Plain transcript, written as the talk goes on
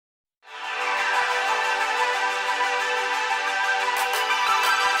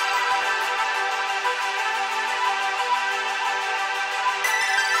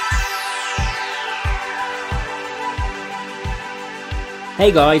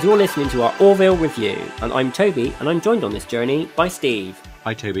Hey guys, you're listening to our Orville review, and I'm Toby, and I'm joined on this journey by Steve.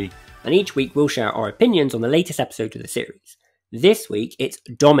 Hi Toby. And each week we'll share our opinions on the latest episode of the series. This week it's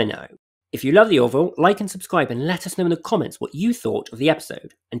Domino. If you love the Orville, like and subscribe and let us know in the comments what you thought of the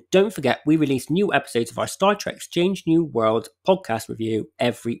episode. And don't forget, we release new episodes of our Star Trek Strange New Worlds podcast review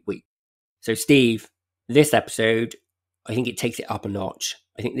every week. So Steve, this episode, I think it takes it up a notch.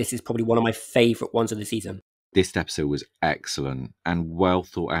 I think this is probably one of my favourite ones of the season. This episode was excellent and well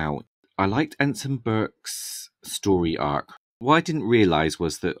thought out. I liked Ensign Burke's story arc. What I didn't realise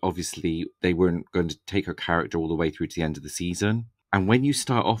was that obviously they weren't going to take her character all the way through to the end of the season. And when you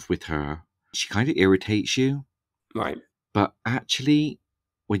start off with her, she kind of irritates you. Right. But actually,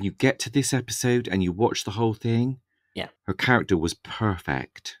 when you get to this episode and you watch the whole thing, yeah, her character was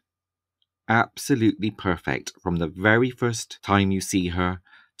perfect. Absolutely perfect. From the very first time you see her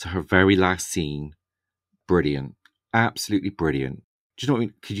to her very last scene. Brilliant. Absolutely brilliant. Do you know what I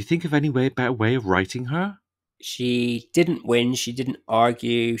mean? Could you think of any better way of writing her? She didn't win, she didn't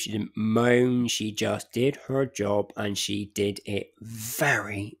argue, she didn't moan, she just did her job and she did it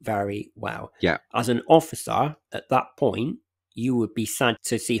very, very well. Yeah. As an officer, at that point, you would be sad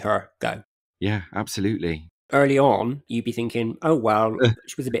to see her go. Yeah, absolutely. Early on, you'd be thinking, oh, well,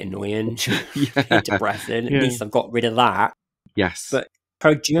 she was a bit annoying, she was a bit depressing, at least I've got rid of that. Yes. But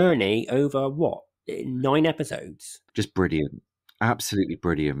her journey over, what, 9 episodes? Just brilliant. Absolutely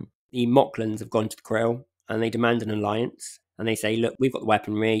brilliant. The Mocklans have gone to the Krill and they demand an alliance. And they say, look, we've got the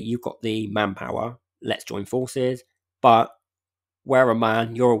weaponry, you've got the manpower, let's join forces. But we're a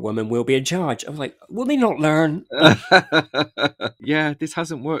man, you're a woman, we'll be in charge. I was like, will they not learn? Yeah, this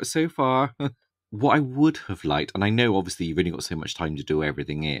hasn't worked so far. What I would have liked, and I know obviously you've only got so much time to do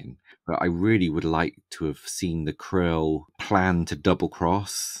everything in, but I really would like to have seen the Krill plan to double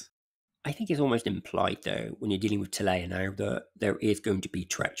cross. I think it's almost implied, though, when you're dealing with Talla now, that there is going to be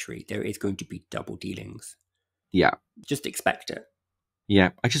treachery. There is going to be double dealings. Yeah. Just expect it.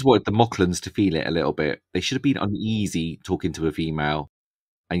 Yeah, I just wanted the Mocklans to feel it a little bit. They should have been uneasy talking to a female,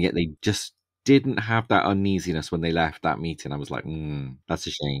 and yet they just didn't have that uneasiness when they left that meeting. I was like, that's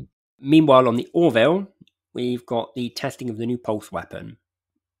a shame. Meanwhile, on the Orville, we've got the testing of the new pulse weapon.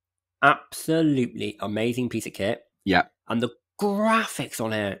 Absolutely amazing piece of kit. Yeah. And the graphics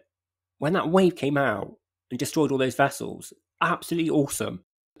on it, when that wave came out and destroyed all those vessels, absolutely awesome.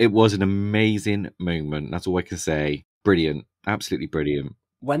 It was an amazing moment. That's all I can say. Brilliant. Absolutely brilliant.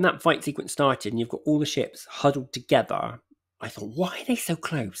 When that fight sequence started and you've got all the ships huddled together, I thought, why are they so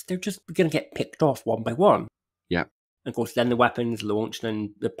close? They're just going to get picked off one by one. Yeah. And of course, then the weapons launched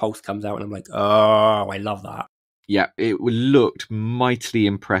and the pulse comes out and I'm like, oh, I love that. Yeah, it looked mightily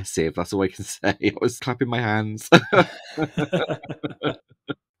impressive. That's all I can say. I was clapping my hands.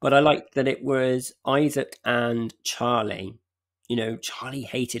 But I liked that it was Isaac and Charly. You know, Charly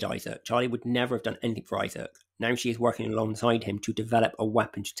hated Isaac. Charly would never have done anything for Isaac. Now she is working alongside him to develop a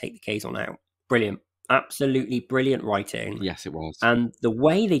weapon to take the Kazon out. Brilliant. Absolutely brilliant writing. Yes, it was. And the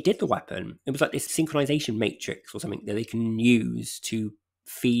way they did the weapon, it was like this synchronization matrix or something that they can use to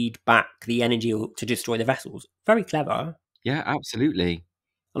feed back the energy to destroy the vessels. Very clever. Yeah, absolutely.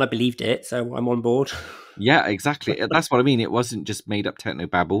 And I believed it, so I'm on board. Yeah, exactly. That's what I mean. It wasn't just made up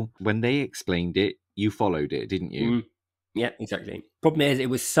technobabble. When they explained it, you followed it, didn't you? Yeah, exactly. Problem is, it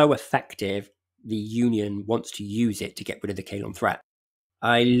was so effective, the Union wants to use it to get rid of the Kazon threat.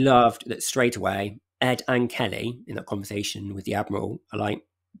 I loved that straight away, Ed and Kelly, in that conversation with the Admiral, are like,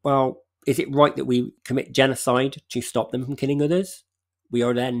 well, is it right that we commit genocide to stop them from killing others? We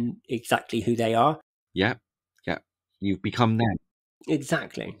are then exactly who they are. Yeah, yeah. You've become them.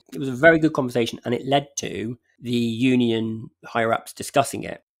 Exactly. It was a very good conversation, and it led to the Union higher-ups discussing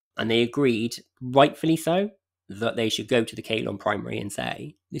it. And they agreed, rightfully so, that they should go to the Kazon primary and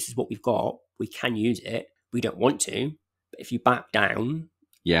say, this is what we've got, we can use it, we don't want to, but if you back down,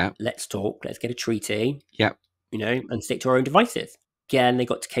 let's talk, let's get a treaty, you know, and stick to our own devices. Again, they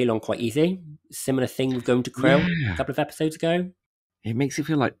got to Kazon quite easy. Similar thing with going to Krill a couple of episodes ago. It makes it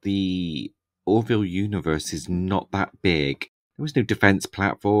feel like the Orville universe is not that big. There was no defense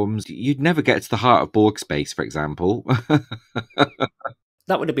platforms. You'd never get to the heart of Borg space, for example.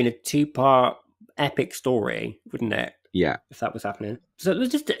 That would have been a 2-part epic story, wouldn't it? Yeah. If that was happening. So it was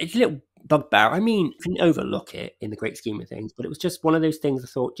just a little bugbear. I mean, you can overlook it in the great scheme of things, but it was just one of those things I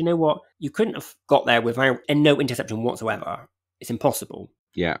thought, you know what? You couldn't have got there without no interception whatsoever. It's impossible.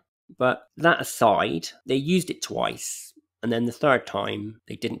 Yeah. But that aside, they used it twice. And then the third time,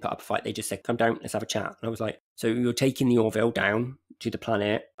 they didn't put up a fight. They just said, come down, let's have a chat. And I was like, so you're taking the Orville down to the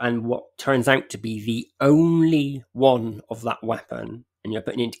planet, and what turns out to be the only one of that weapon, and you're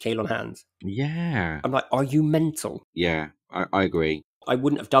putting it into Kazon hands. Yeah. I'm like, are you mental? Yeah, I agree. I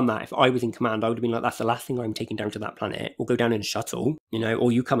wouldn't have done that if I was in command. I would have been like, that's the last thing I'm taking down to that planet. We'll go down in a shuttle,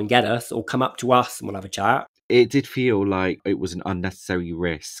 or you come and get us, or come up to us and we'll have a chat. It did feel like it was an unnecessary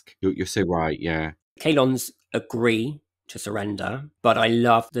risk. You're so right, yeah. Kaylons agree to surrender, but I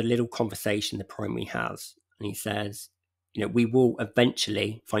love the little conversation the primary has. And he says, we will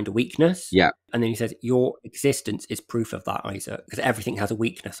eventually find a weakness. Yeah. And then he says, your existence is proof of that, Isaac, because everything has a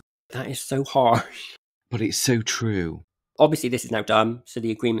weakness. That is so harsh. But it's so true. Obviously, this is now done, so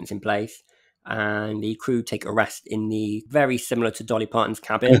the agreement's in place. And the crew take a rest in the very similar to Dolly Parton's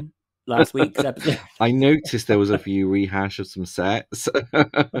cabin last week's episode. I noticed there was a few rehash of some sets.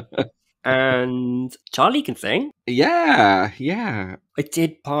 And Charly can sing. Yeah. I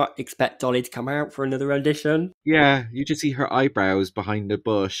did part expect Dolly to come out for another audition. Yeah, you just see her eyebrows behind a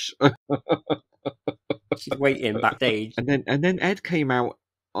bush. She's waiting backstage. And then Ed came out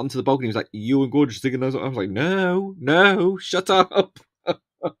onto the balcony. He was like, "You and Gorgeous singing those." I was like, "No, shut up! I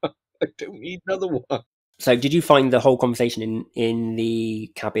don't need another one." So, did you find the whole conversation in the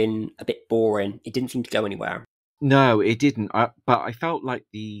cabin a bit boring? It didn't seem to go anywhere. No, it didn't. But I felt like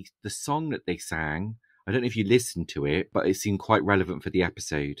the song that they sang, I don't know if you listened to it, but it seemed quite relevant for the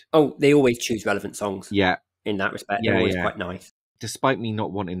episode. Oh, they always choose relevant songs. Yeah. In that respect, they're always quite nice. Despite me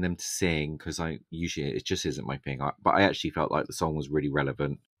not wanting them to sing, because it just isn't my thing, but I actually felt like the song was really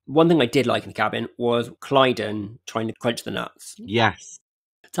relevant. One thing I did like in the cabin was Clyden trying to crunch the nuts. Yes.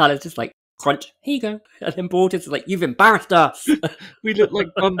 Talla's just like, crunch, here you go. And then Bortus is like, you've embarrassed us. We look like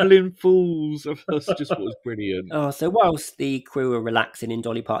bumbling fools. That's just what was brilliant. Oh, so whilst the crew are relaxing in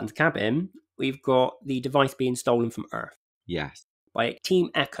Dolly Parton's cabin, we've got the device being stolen from Earth. Yes. By Team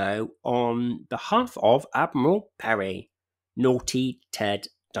Echo on behalf of Admiral Perry. Naughty Ted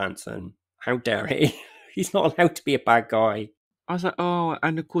Danson. How dare he? He's not allowed to be a bad guy. I was like, oh,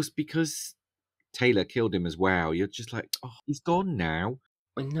 and of course, because Taylor killed him as well, you're just like, oh, he's gone now.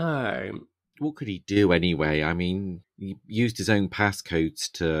 I know. What could he do anyway? I mean, he used his own passcodes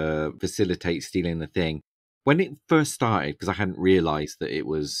to facilitate stealing the thing. When it first started, because I hadn't realised that it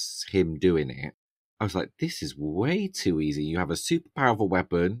was him doing it, I was like, this is way too easy. You have a super powerful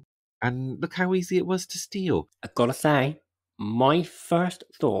weapon, and look how easy it was to steal. I've got to say, my first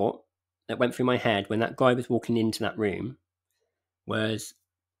thought that went through my head when that guy was walking into that room was,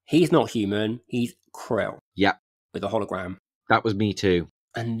 he's not human, he's Krill. Yeah. With a hologram. That was me too.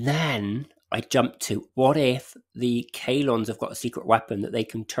 And then I jumped to, what if the Kaylons have got a secret weapon that they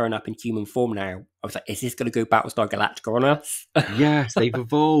can turn up in human form now? I was like, is this going to go Battlestar Galactica on us? Yes, they've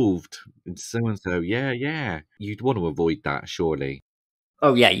evolved. And so. Yeah. You'd want to avoid that, surely.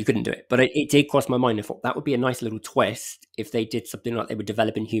 Oh, yeah, you couldn't do it. But it did cross my mind. I thought that would be a nice little twist if they did something like they were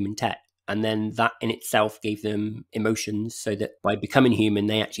developing human tech. And then that in itself gave them emotions, so that by becoming human,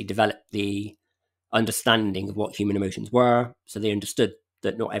 they actually developed the understanding of what human emotions were. So they understood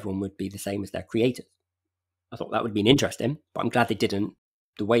that not everyone would be the same as their creators. I thought that would have been interesting, but I'm glad they didn't.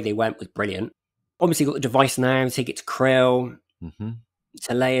 The way they went was brilliant. Obviously got the device now, take it to Krill. Mm-hmm.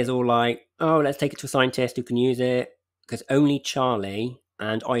 Talaia's all like, oh, let's take it to a scientist who can use it, because only Charly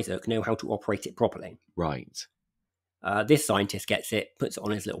and Isaac know how to operate it properly. Right. This scientist gets it, puts it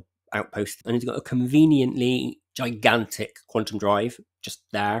on his little outpost, and he's got a conveniently gigantic quantum drive just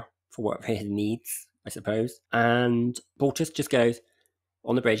there for whatever his needs, I suppose. And Bortus just goes,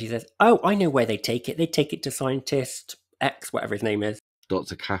 on the bridge, he says, oh, I know where they take it. They take it to scientist X, whatever his name is.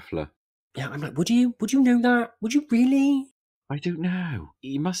 Dr. Kaffler. Yeah, I'm like, would you know that? Would you really? I don't know.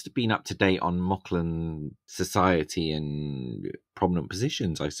 He must have been up to date on Moclan society and prominent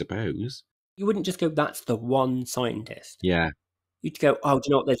positions, I suppose. You wouldn't just go, that's the one scientist. Yeah. You'd go, oh, do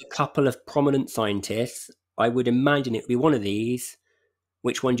you know what? There's a couple of prominent scientists. I would imagine it would be one of these.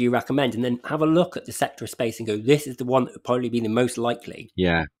 Which one do you recommend? And then have a look at the sector of space and go, this is the one that would probably be the most likely.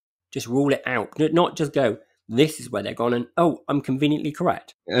 Yeah. Just rule it out. Not just go, this is where they're gone, and oh, I'm conveniently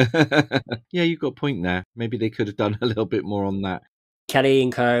correct. Yeah, you've got a point there. Maybe they could have done a little bit more on that. Kelly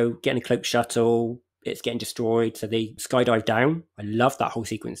and co. getting a cloak shuttle. It's getting destroyed, so they skydive down. I love that whole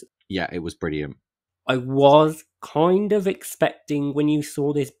sequence. Yeah, it was brilliant. I was kind of expecting when you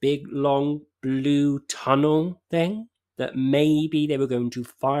saw this big, long, blue tunnel thing that maybe they were going to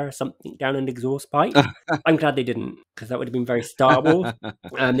fire something down an exhaust pipe. I'm glad they didn't, because that would have been very Star Wars.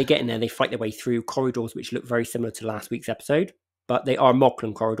 They get in there, they fight their way through corridors which look very similar to last week's episode, but they are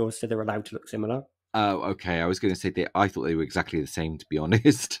Moclan corridors, so they're allowed to look similar. Oh, okay. I was going to say I thought they were exactly the same, to be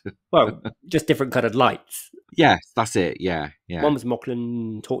honest. Well, just different coloured lights. Yes, that's it. Yeah. One was a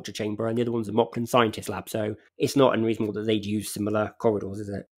Moclan torture chamber, and the other one's a Moclan scientist lab, so it's not unreasonable that they'd use similar corridors, is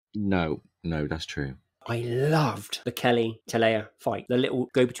it? No, that's true. I loved the Kelly-Talla fight, the little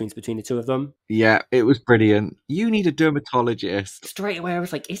go-betweens between the two of them. Yeah, it was brilliant. You need a dermatologist. Straight away, I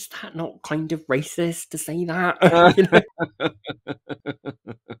was like, is that not kind of racist to say that? You know?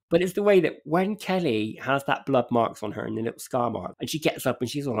 But it's the way that when Kelly has that blood marks on her and the little scar mark, and she gets up and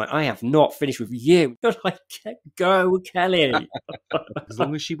she's all like, I have not finished with you. You're like, go, Kelly. As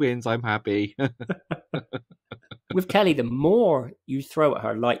long as she wins, I'm happy. With Kelly, the more you throw at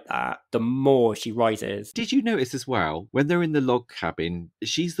her like that, the more she rises. Did you notice as well, when they're in the log cabin,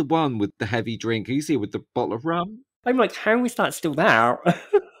 she's the one with the heavy drink. You see her with the bottle of rum? I'm like, how is that still there?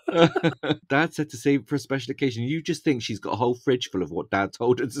 Dad said to save it for a special occasion. You just think she's got a whole fridge full of what Dad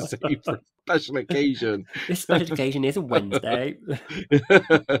told her to save for a special occasion. This special occasion is a Wednesday.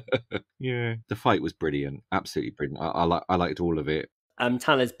 Yeah, the fight was brilliant. Absolutely brilliant. I liked all of it.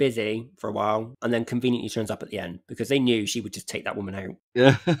 Talla's busy for a while and then conveniently turns up at the end because they knew she would just take that woman out.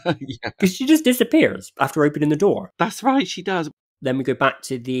 Yeah. Because she just disappears after opening the door. That's right, she does. Then we go back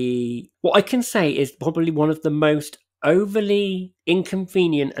to what I can say is probably one of the most overly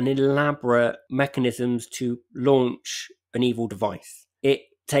inconvenient and elaborate mechanisms to launch an evil device. It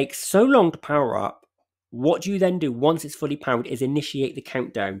takes so long to power up. What do you then do once it's fully powered is initiate the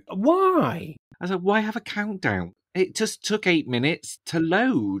countdown. Why? I was like, why have a countdown? It just took 8 minutes to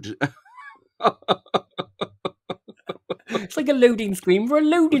load. It's like a loading screen for a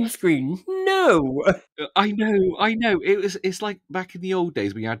loading screen. No. I know. It's like back in the old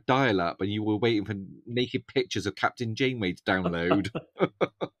days when you had dial-up and you were waiting for naked pictures of Captain Janeway to download.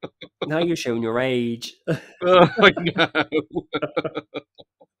 Now you're showing your age. I know.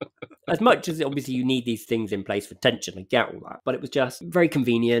 As much as obviously you need these things in place for tension, I get all that. But it was just very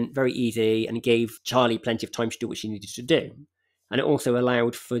convenient, very easy, and it gave Charly plenty of time to do what she needed to do. And it also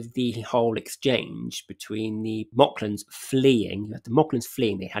allowed for the whole exchange between the Moclans fleeing. You had the Moclans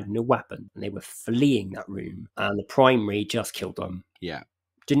fleeing, they had no weapon, and they were fleeing that room. And the primary just killed them. Yeah.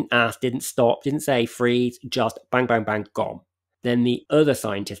 Didn't ask, didn't stop, didn't say freeze, just bang, bang, bang, gone. Then the other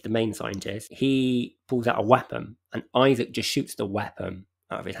scientist, the main scientist, he pulls out a weapon, and Isaac just shoots the weapon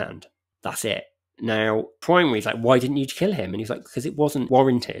out of his hand. That's it. Now, Primary's like, why didn't you kill him? And he's like, because it wasn't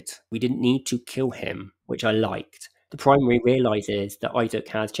warranted. We didn't need to kill him, which I liked. The Primary realizes that Isaac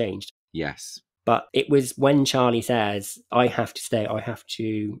has changed. Yes. But it was when Charly says, I have to stay, I have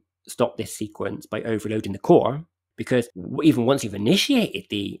to stop this sequence by overloading the core, because even once you've initiated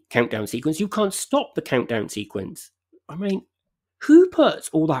the countdown sequence, you can't stop the countdown sequence. I mean, who puts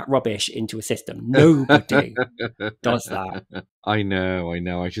all that rubbish into a system? Nobody does that. I know.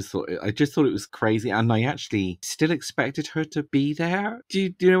 I just thought it was crazy, and I actually still expected her to be there.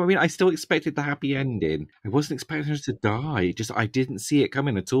 Do you know what I mean? I still expected the happy ending. I wasn't expecting her to die. I didn't see it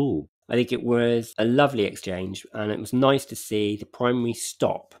coming at all. I think it was a lovely exchange, and it was nice to see the Primary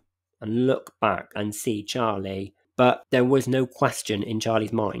stop and look back and see Charly. But there was no question in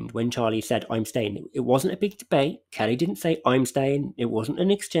Charly's mind when Charly said, I'm staying. It wasn't a big debate. Kelly didn't say, I'm staying. It wasn't an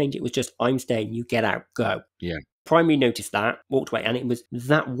exchange. It was just, I'm staying. You get out. Go. Yeah. Primary noticed that, walked away. And it was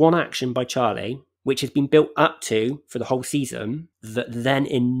that one action by Charly, which has been built up to for the whole season, that then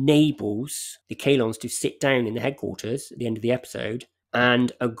enables the Kaylons to sit down in the headquarters at the end of the episode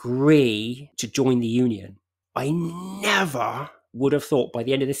and agree to join the Union. I never would have thought by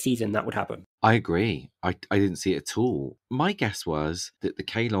the end of the season that would happen. I agree. I didn't see it at all. My guess was that the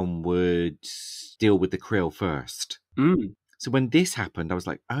Kaylon would deal with the Krill first. So when this happened, I was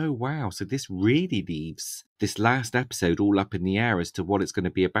like, oh, wow. So this really leaves this last episode all up in the air as to what it's going to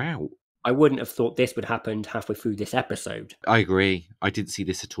be about. I wouldn't have thought this would happen halfway through this episode. I agree. I didn't see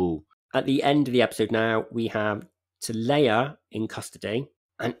this at all. At the end of the episode now, we have Talla in custody,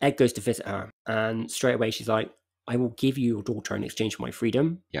 and Ed goes to visit her. And straight away, she's like, I will give you your daughter in exchange for my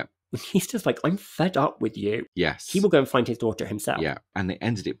freedom. Yeah. He's just like, I'm fed up with you. Yes. He will go and find his daughter himself. Yeah. And they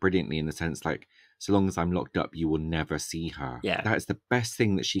ended it brilliantly in the sense like, so long as I'm locked up, you will never see her. Yeah. That's the best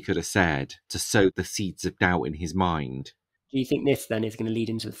thing that she could have said to sow the seeds of doubt in his mind. Do you think this then is going to lead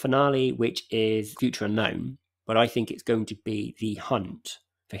into the finale, which is future unknown? But I think it's going to be the hunt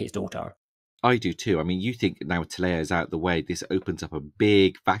for his daughter. I do too. I mean, you think now Talla is out the way, this opens up a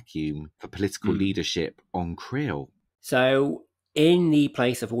big vacuum for political leadership on Krill. So, in the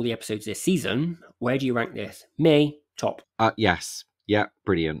place of all the episodes this season, where do you rank this? Me, top. Yes. Yeah,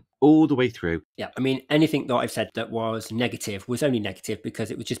 brilliant. All the way through. Yeah, I mean, anything that I've said that was negative was only negative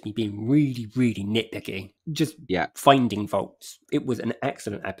because it was just me being really, really nitpicky. Just finding faults. It was an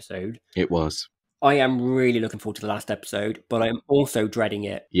excellent episode. It was. I am really looking forward to the last episode, but I'm also dreading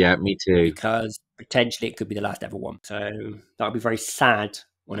it. Yeah, me too. Because potentially it could be the last ever one. So that would be very sad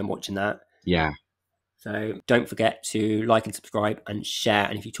when I'm watching that. Yeah. So don't forget to like and subscribe and share.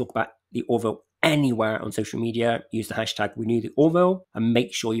 And if you talk about the Orville anywhere on social media, use the hashtag RENEWTHEORVILLE and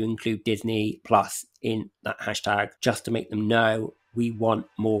make sure you include Disney Plus in that hashtag just to make them know we want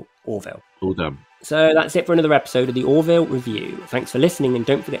more Orville. All done. So that's it for another episode of the Orville Review. Thanks for listening, and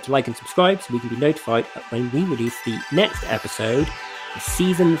don't forget to like and subscribe so we can be notified when we release the next episode, the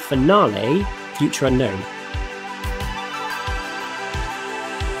season finale, Future Unknown.